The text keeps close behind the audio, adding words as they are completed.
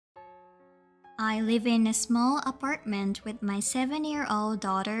I live in a small apartment with my 7-year-old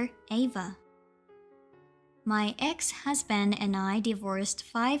daughter, Ava. My ex-husband and I divorced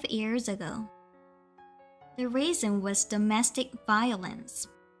 5 years ago. The reason was domestic violence.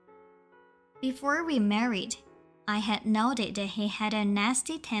 Before we married, I had noted that he had a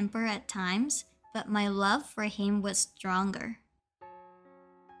nasty temper at times, but my love for him was stronger.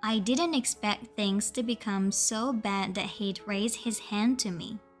 I didn't expect things to become so bad that he'd raise his hand to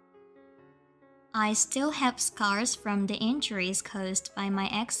me. I still have scars from the injuries caused by my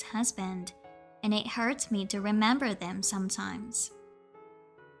ex-husband, and it hurts me to remember them sometimes.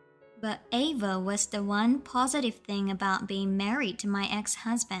 But Ava was the one positive thing about being married to my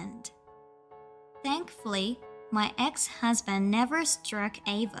ex-husband. Thankfully, my ex-husband never struck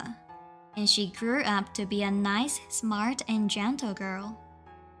Ava, and she grew up to be a nice, smart, and gentle girl.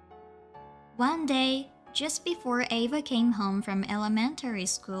 One day, just before Ava came home from elementary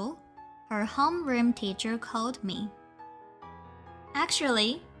school, her homeroom teacher called me.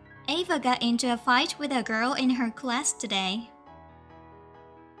 Actually, Ava got into a fight with a girl in her class today.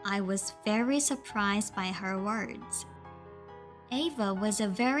 I was very surprised by her words. Ava was a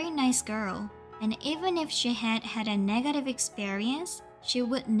very nice girl, and even if she had had a negative experience, she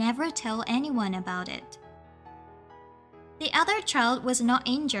would never tell anyone about it. The other child was not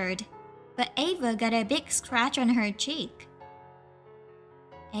injured, but Ava got a big scratch on her cheek.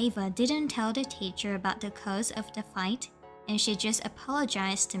 Ava didn't tell the teacher about the cause of the fight, and she just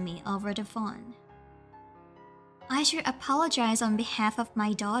apologized to me over the phone. I should apologize on behalf of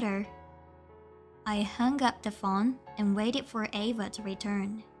my daughter. I hung up the phone and waited for Ava to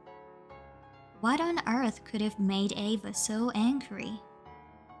return. What on earth could have made Ava so angry?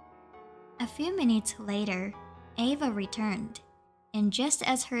 A few minutes later, Ava returned, and just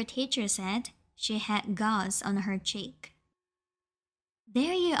as her teacher said, she had gauze on her cheek.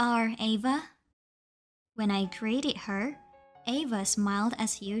 "There you are, Ava." When I greeted her, Ava smiled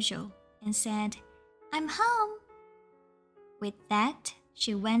as usual and said, "I'm home." With that,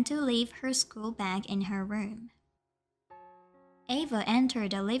 she went to leave her school bag in her room. Ava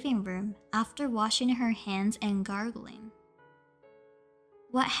entered the living room after washing her hands and gargling.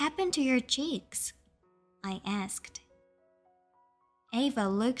 "What happened to your cheeks?" I asked. Ava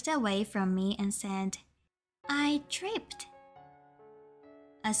looked away from me and said, "I tripped."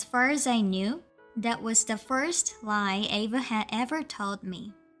 As far as I knew, that was the first lie Ava had ever told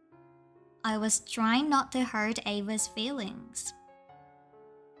me. I was trying not to hurt Ava's feelings.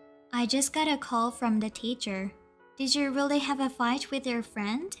 "I just got a call from the teacher. Did you really have a fight with your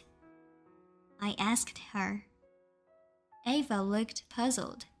friend?" I asked her. Ava looked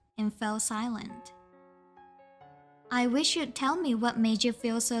puzzled and fell silent. "I wish you'd tell me what made you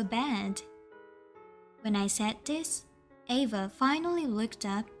feel so bad." When I said this, Ava finally looked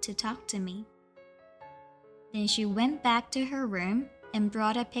up to talk to me. Then she went back to her room and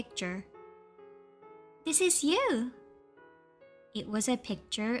brought a picture. "This is you." It was a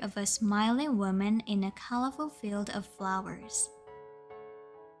picture of a smiling woman in a colorful field of flowers.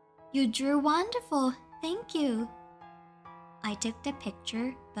 "You drew wonderful, thank you." I took the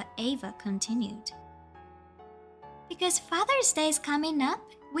picture, but Ava continued. "Because Father's Day is coming up,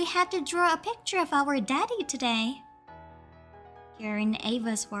 we had to draw a picture of our daddy today." Hearing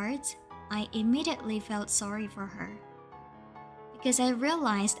Ava's words, I immediately felt sorry for her, because I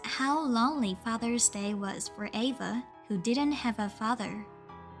realized how lonely Father's Day was for Ava, who didn't have a father.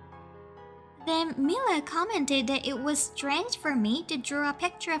 Then Mila commented that it was strange for me to draw a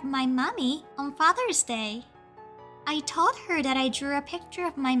picture of my mommy on Father's Day. I told her that I drew a picture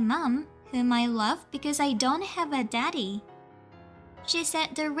of my mom, whom I love because I don't have a daddy. She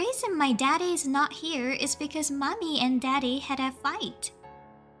said the reason my daddy is not here is because mommy and daddy had a fight.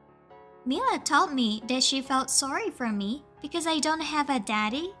 Mila told me that she felt sorry for me because I don't have a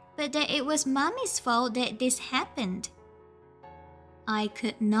daddy, but that it was mommy's fault that this happened. I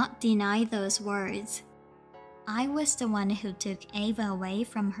could not deny those words. I was the one who took Ava away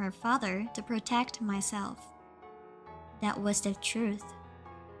from her father to protect myself. That was the truth.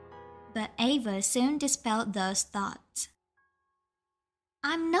 But Ava soon dispelled those thoughts.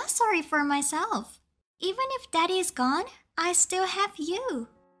 "I'm not sorry for myself. Even if daddy is gone, I still have you.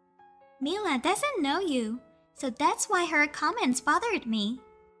 Mila doesn't know you, so that's why her comments bothered me.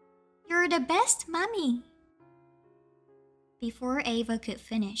 You're the best mommy." Before Ava could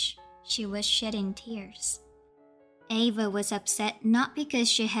finish, she was shedding tears. Ava was upset not because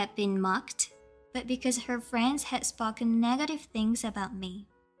she had been mocked, but because her friends had spoken negative things about me.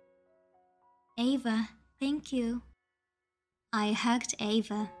 "Ava, thank you." I hugged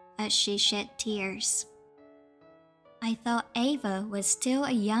Ava as she shed tears. I thought Ava was still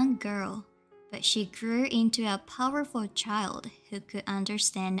a young girl, but she grew into a powerful child who could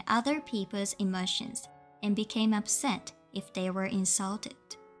understand other people's emotions and became upset if they were insulted.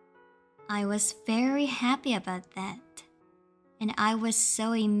 I was very happy about that, and I was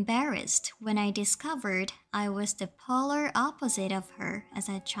so embarrassed when I discovered I was the polar opposite of her as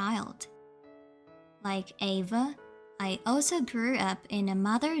a child. Like Ava, I also grew up in a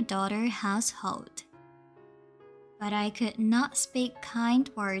mother-daughter household. But I could not speak kind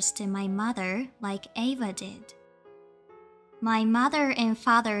words to my mother like Ava did. My mother and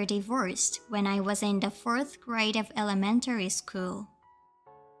father divorced when I was in the 4th grade of elementary school.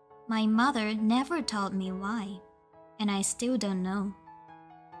 My mother never told me why, and I still don't know.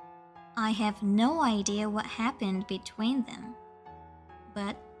 I have no idea what happened between them.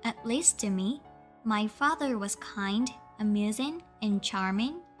 But at least to me, my father was kind, amusing, and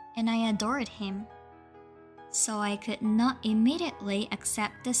charming, and I adored him. So I could not immediately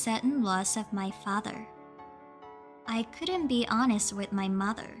accept the sudden loss of my father. I couldn't be honest with my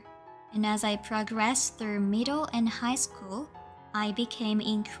mother, and as I progressed through middle and high school, I became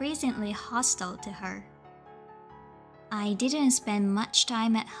increasingly hostile to her. I didn't spend much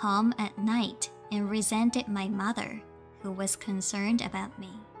time at home at night and resented my mother, who was concerned about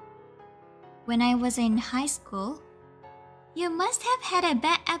me. When I was in high school, "You must have had a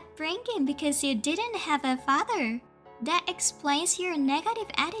bad upbringing because you didn't have a father. That explains your negative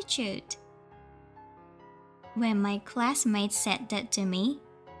attitude." When my classmates said that to me,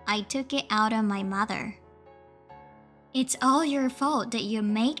 I took it out on my mother. "It's all your fault that you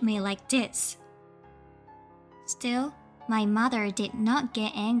made me like this." Still, my mother did not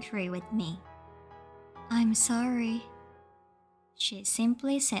get angry with me. "I'm sorry." She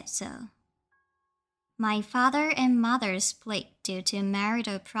simply said so. My father and mother split due to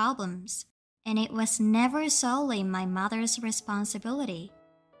marital problems, and it was never solely my mother's responsibility.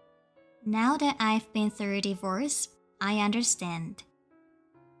 Now that I've been through divorce, I understand.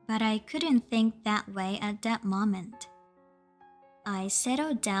 But I couldn't think that way at that moment. I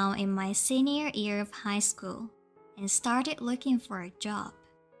settled down in my senior year of high school and started looking for a job.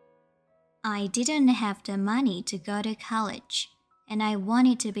 I didn't have the money to go to college, and I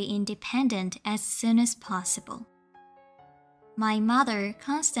wanted to be independent as soon as possible. My mother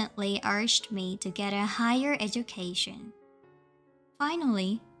constantly urged me to get a higher education.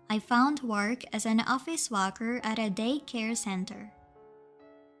 Finally, I found work as an office worker at a daycare center.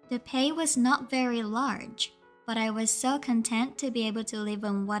 The pay was not very large, but I was so content to be able to live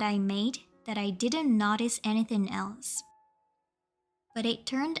on what I made that I didn't notice anything else. But it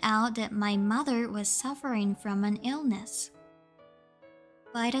turned out that my mother was suffering from an illness.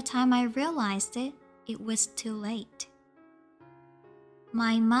 By the time I realized it, it was too late.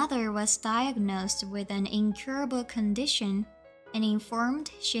 My mother was diagnosed with an incurable condition and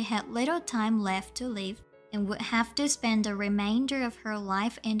informed she had little time left to live and would have to spend the remainder of her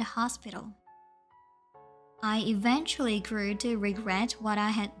life in the hospital. I eventually grew to regret what I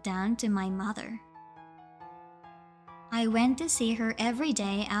had done to my mother. I went to see her every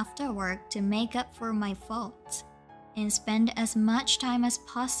day after work to make up for my faults and spend as much time as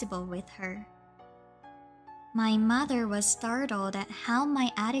possible with her. My mother was startled at how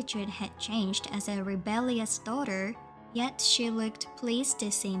my attitude had changed as a rebellious daughter, yet she looked pleased to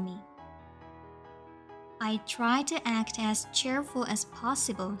see me. I tried to act as cheerful as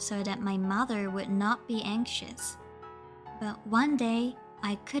possible so that my mother would not be anxious. But one day,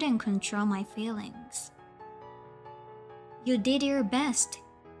 I couldn't control my feelings. "You did your best,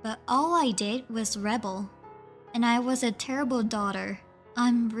 but all I did was rebel. And I was a terrible daughter.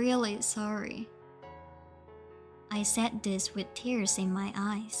 I'm really sorry." I said this with tears in my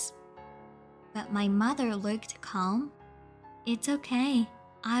eyes. But my mother looked calm. "It's okay.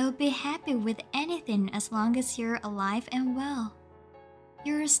 I'll be happy with anything as long as you're alive and well.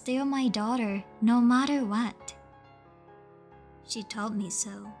 You're still my daughter, no matter what." She told me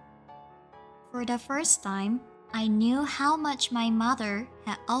so. For the first time, I knew how much my mother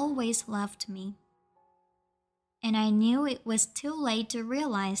had always loved me. And I knew it was too late to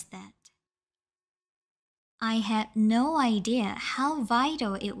realize that. I had no idea how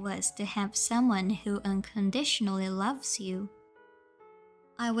vital it was to have someone who unconditionally loves you.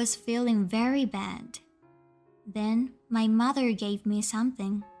 I was feeling very bad. Then my mother gave me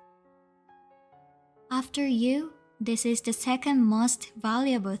something. "After you, this is the second most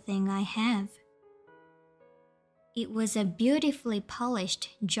valuable thing I have." It was a beautifully polished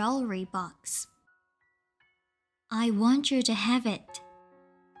jewelry box. "I want you to have it."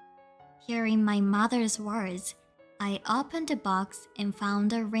 Hearing my mother's words, I opened the box and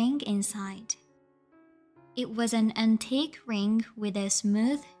found a ring inside. It was an antique ring with a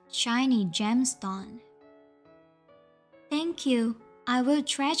smooth, shiny gemstone. Thank you, I will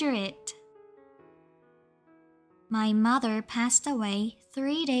treasure it. My mother passed away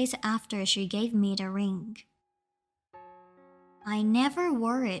 3 days after she gave me the ring. I never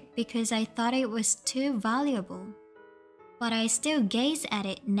wore it because I thought it was too valuable, but I still gaze at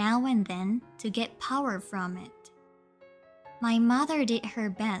it now and then to get power from it. My mother did her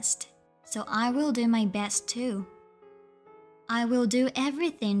best, so I will do my best too. I will do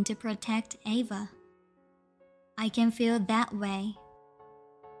everything to protect Ava. I can feel that way.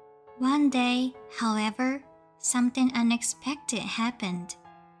 One day, however, something unexpected happened.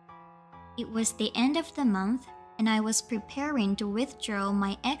 It was the end of the month, and I was preparing to withdraw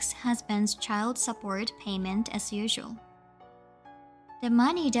my ex-husband's child support payment as usual. The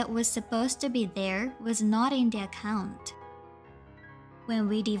money that was supposed to be there was not in the account. When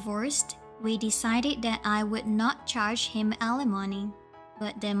we divorced, we decided that I would not charge him alimony,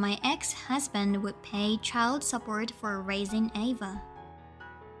 but that my ex-husband would pay child support for raising Ava.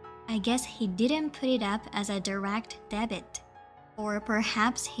 I guess he didn't put it up as a direct debit, or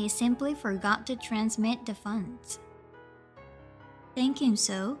perhaps he simply forgot to transmit the funds. Thinking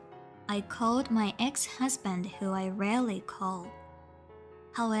so, I called my ex-husband, who I rarely call.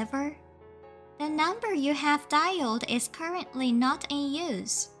 However, the number you have dialed is currently not in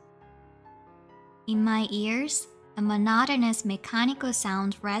use. In my ears, a monotonous mechanical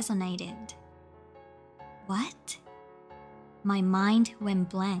sound resonated. What? My mind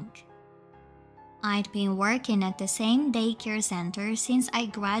went blank. I'd been working at the same daycare center since I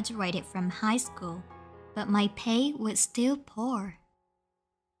graduated from high school, but my pay was still poor.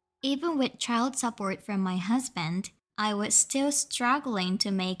 Even with child support from my husband, I was still struggling to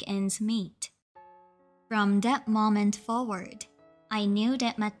make ends meet. From that moment forward, I knew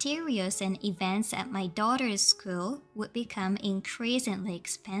that materials and events at my daughter's school would become increasingly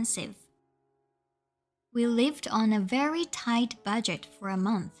expensive. We lived on a very tight budget for a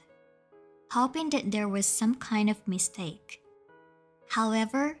month, hoping that there was some kind of mistake.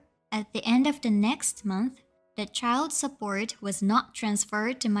 However, at the end of the next month, the child support was not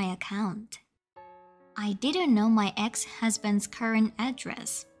transferred to my account. I didn't know my ex-husband's current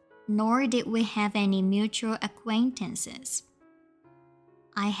address, nor did we have any mutual acquaintances.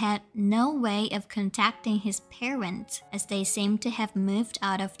 I had no way of contacting his parents as they seemed to have moved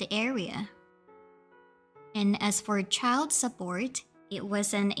out of the area. And as for child support, it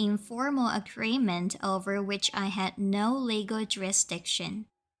was an informal agreement over which I had no legal jurisdiction.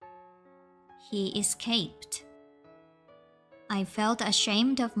 He escaped. I felt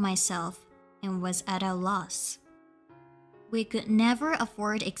ashamed of myself and was at a loss. We could never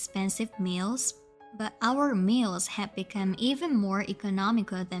afford expensive meals, but our meals had become even more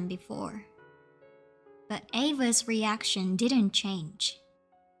economical than before. But Ava's reaction didn't change.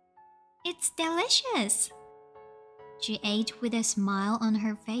 It's delicious! She ate with a smile on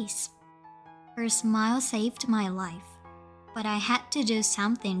her face. Her smile saved my life, but I had to do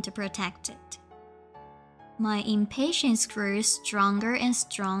something to protect it. My impatience grew stronger and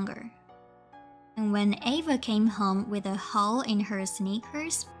stronger. And when Ava came home with a hole in her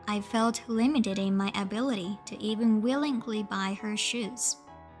sneakers, I felt limited in my ability to even willingly buy her shoes.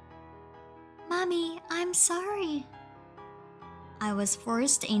 Mommy, I'm sorry. I was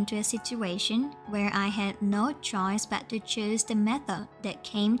forced into a situation where I had no choice but to choose the method that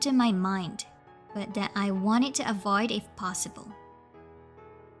came to my mind, but that I wanted to avoid if possible.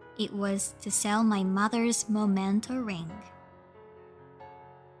 It was to sell my mother's memento ring.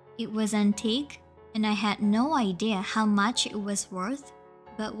 It was antique, and I had no idea how much it was worth,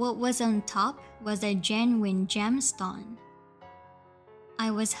 but what was on top was a genuine gemstone. I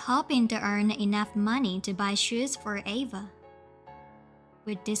was hoping to earn enough money to buy shoes for Ava.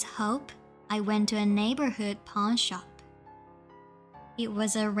 With this hope, I went to a neighborhood pawn shop. It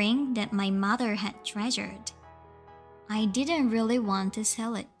was a ring that my mother had treasured. I didn't really want to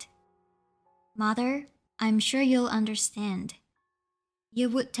sell it. Mother, I'm sure you'll understand. You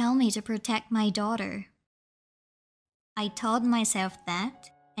would tell me to protect my daughter. I told myself that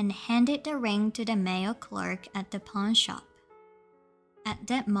and handed the ring to the male clerk at the pawn shop. At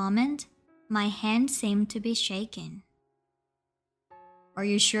that moment, my hand seemed to be shaking. Are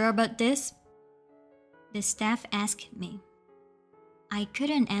you sure about this? The staff asked me. I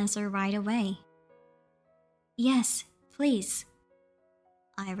couldn't answer right away. Yes, please,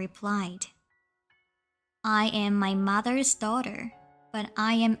 I replied. I am my mother's daughter, but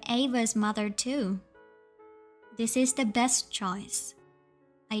I am Ava's mother too. This is the best choice.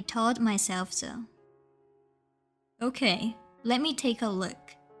 I told myself so. Okay, let me take a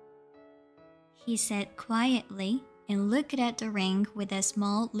look, he said quietly and looked at the ring with a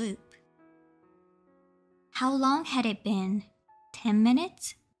small loop. How long had it been? 10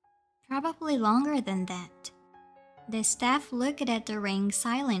 minutes? Probably longer than that. The staff looked at the ring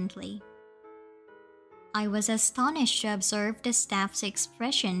silently. I was astonished to observe the staff's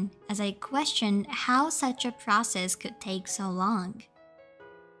expression as I questioned how such a process could take so long.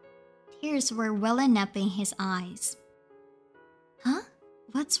 Tears were welling up in his eyes. Huh?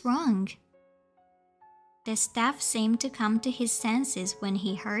 What's wrong? The staff seemed to come to his senses when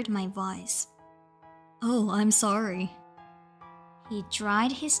he heard my voice. Oh, I'm sorry. He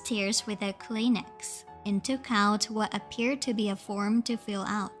dried his tears with a Kleenex and took out what appeared to be a form to fill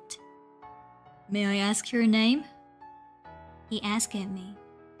out. May I ask your name? He asked me.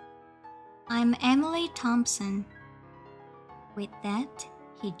 I'm Emily Thompson. With that,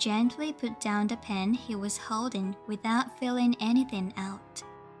 he gently put down the pen he was holding without filling anything out.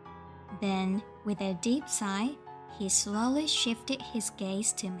 Then, with a deep sigh, he slowly shifted his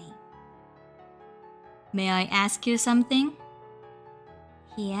gaze to me. May I ask you something?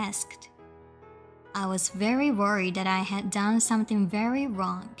 He asked. I was very worried that I had done something very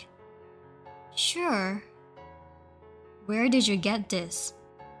wrong. Sure. Where did you get this?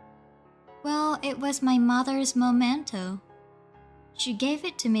 Well, it was my mother's memento. She gave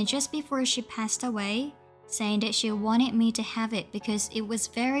it to me just before she passed away, saying that she wanted me to have it because it was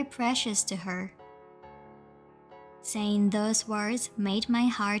very precious to her. Saying those words made my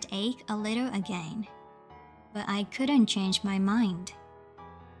heart ache a little again, but I couldn't change my mind.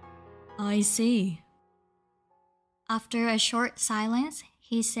 I see. After a short silence,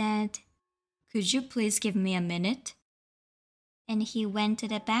 he said, Could you please give me a minute? And he went to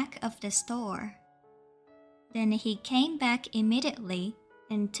the back of the store. Then he came back immediately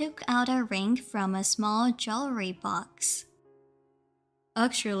and took out a ring from a small jewelry box.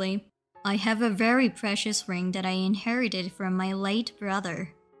 Actually, I have a very precious ring that I inherited from my late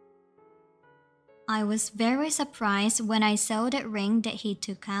brother. I was very surprised when I saw the ring that he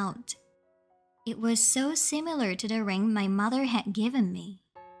took out. It was so similar to the ring my mother had given me.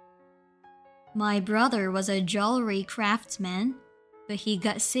 My brother was a jewelry craftsman, but he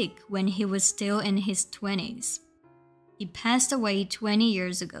got sick when he was still in his 20s. He passed away 20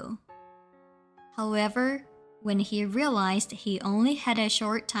 years ago. However, when he realized he only had a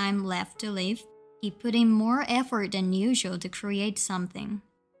short time left to live, he put in more effort than usual to create something.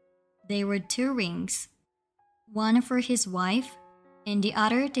 There were 2 rings, one for his wife and the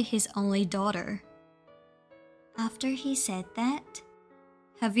other to his only daughter. After he said that,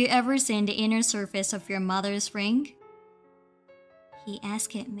 have you ever seen the inner surface of your mother's ring? He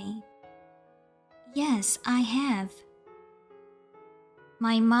asked me. Yes, I have.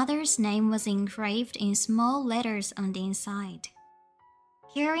 My mother's name was engraved in small letters on the inside.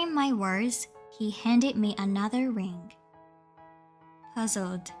 Hearing my words, he handed me another ring.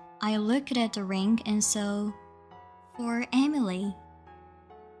 Puzzled, I looked at the ring and saw, For Emily.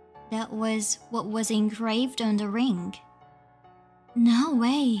 That was what was engraved on the ring. No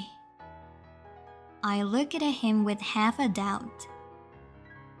way. I looked at him with half a doubt.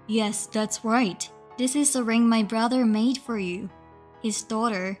 Yes, that's right. This is the ring my brother made for you, his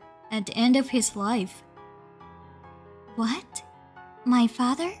daughter, at the end of his life. What? My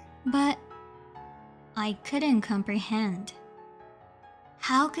father? But I couldn't comprehend.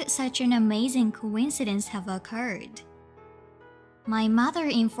 How could such an amazing coincidence have occurred? My mother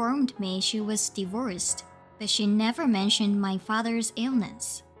informed me she was divorced, but she never mentioned my father's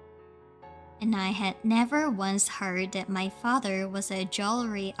illness. And I had never once heard that my father was a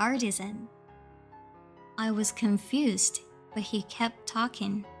jewelry artisan. I was confused, but he kept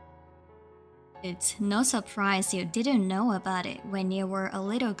talking. It's no surprise you didn't know about it when you were a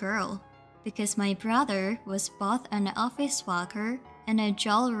little girl, because my brother was both an office worker and a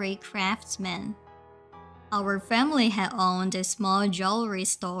jewelry craftsman. Our family had owned a small jewelry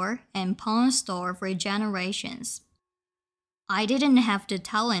store and pawn store for generations. I didn't have the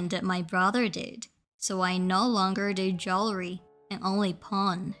talent that my brother did, so I no longer did jewelry and only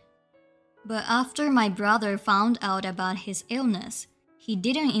pawn. But after my brother found out about his illness, he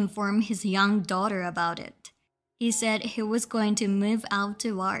didn't inform his young daughter about it. He said he was going to move out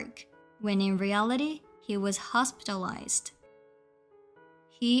to work, when in reality, he was hospitalized.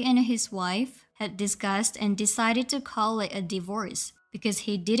 He and his wife had discussed and decided to call it a divorce because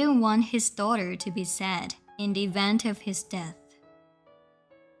he didn't want his daughter to be sad in the event of his death.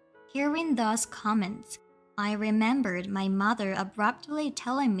 Hearing those comments, I remembered my mother abruptly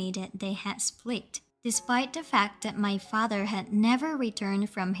telling me that they had split, despite the fact that my father had never returned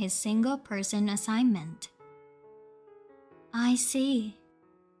from his single-person assignment. I see.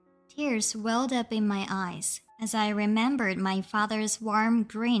 Tears welled up in my eyes as I remembered my father's warm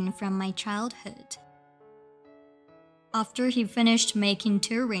grin from my childhood. After he finished making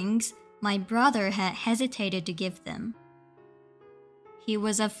 2 rings, my brother had hesitated to give them. He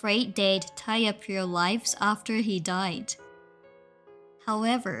was afraid they'd tie up your lives after he died.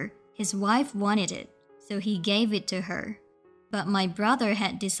 However, his wife wanted it, so he gave it to her. But my brother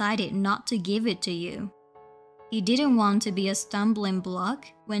had decided not to give it to you. He didn't want to be a stumbling block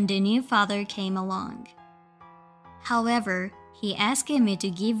when the new father came along. However, he asked me to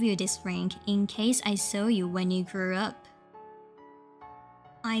give you this ring in case I saw you when you grew up.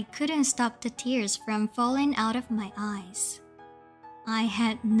 I couldn't stop the tears from falling out of my eyes. I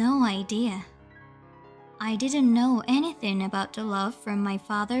had no idea. I didn't know anything about the love from my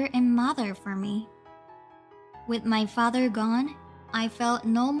father and mother for me. With my father gone, I felt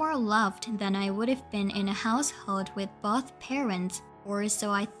no more loved than I would have been in a household with both parents, or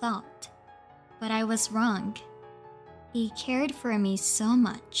so I thought. But I was wrong. He cared for me so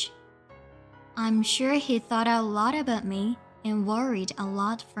much. I'm sure he thought a lot about me and worried a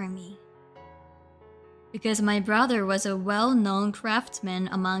lot for me. Because my brother was a well-known craftsman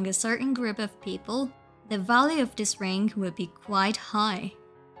among a certain group of people, the value of this ring would be quite high.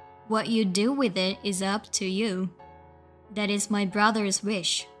 What you do with it is up to you. That is my brother's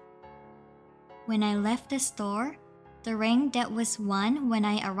wish. When I left the store, the ring that was 1 when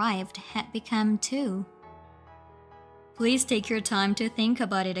I arrived had become 2. Please take your time to think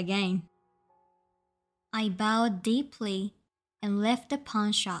about it again. I bowed deeply and left the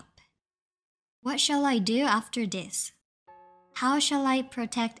pawn shop. What shall I do after this? How shall I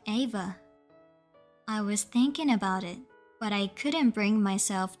protect Ava? I was thinking about it, but I couldn't bring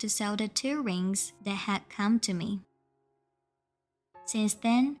myself to sell the 2 rings that had come to me. Since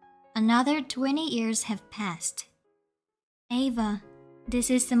then, another 20 years have passed. Ava, this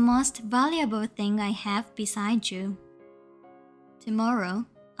is the most valuable thing I have beside you. Tomorrow,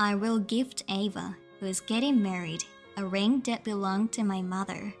 I will gift Ava, who is getting married, a ring that belonged to my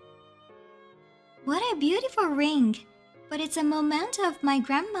mother. What a beautiful ring! But it's a memento of my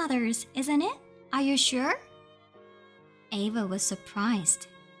grandmother's, isn't it? Are you sure? Ava was surprised.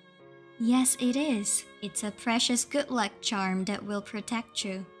 Yes, it is. It's a precious good luck charm that will protect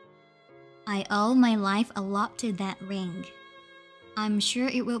you. I owe my life a lot to that ring. I'm sure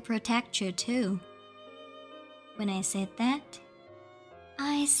it will protect you too. When I said that,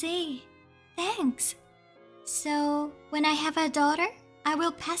 I see. Thanks. So, when I have a daughter, I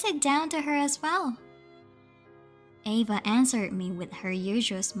will pass it down to her as well. Ava answered me with her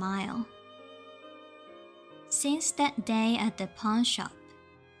usual smile. Since that day at the pawn shop,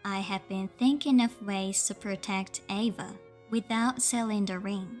 I have been thinking of ways to protect Ava without selling the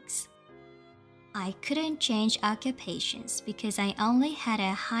rings. I couldn't change occupations because I only had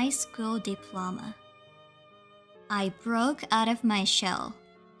a high school diploma. I broke out of my shell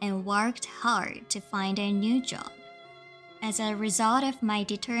and worked hard to find a new job. As a result of my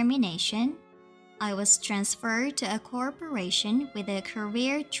determination, I was transferred to a corporation with a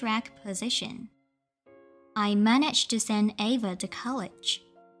career track position. I managed to send Ava to college.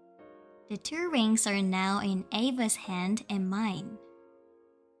 The 2 rings are now in Ava's hand and mine.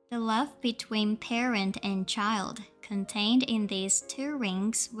 The love between parent and child contained in these 2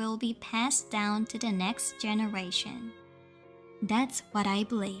 rings will be passed down to the next generation. That's what I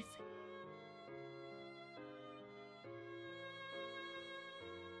believe.